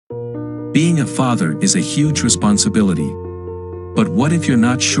Being a father is a huge responsibility. But what if you're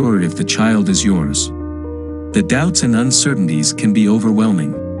not sure if the child is yours? The doubts and uncertainties can be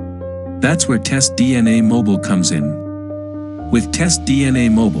overwhelming. That's where Test DNA Mobile comes in. With Test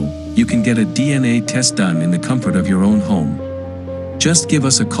DNA Mobile, you can get a DNA test done in the comfort of your own home. Just give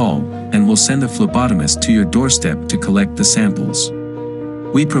us a call, and we'll send a phlebotomist to your doorstep to collect the samples.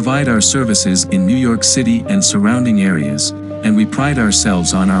 We provide our services in New York City and surrounding areas, and we pride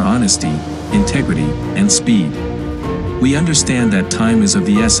ourselves on our honesty, integrity, and speed. We understand that time is of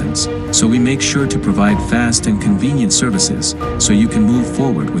the essence, so we make sure to provide fast and convenient services, so you can move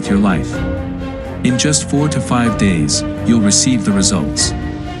forward with your life. In just 4 to 5 days, you'll receive the results.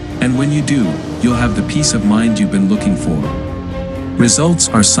 And when you do, you'll have the peace of mind you've been looking for. Results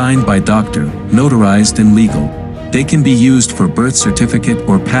are signed by doctor, notarized and legal. They can be used for birth certificate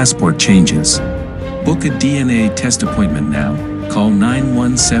or passport changes. Book a DNA test appointment now. Call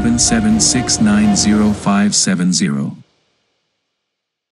 917-769-0570.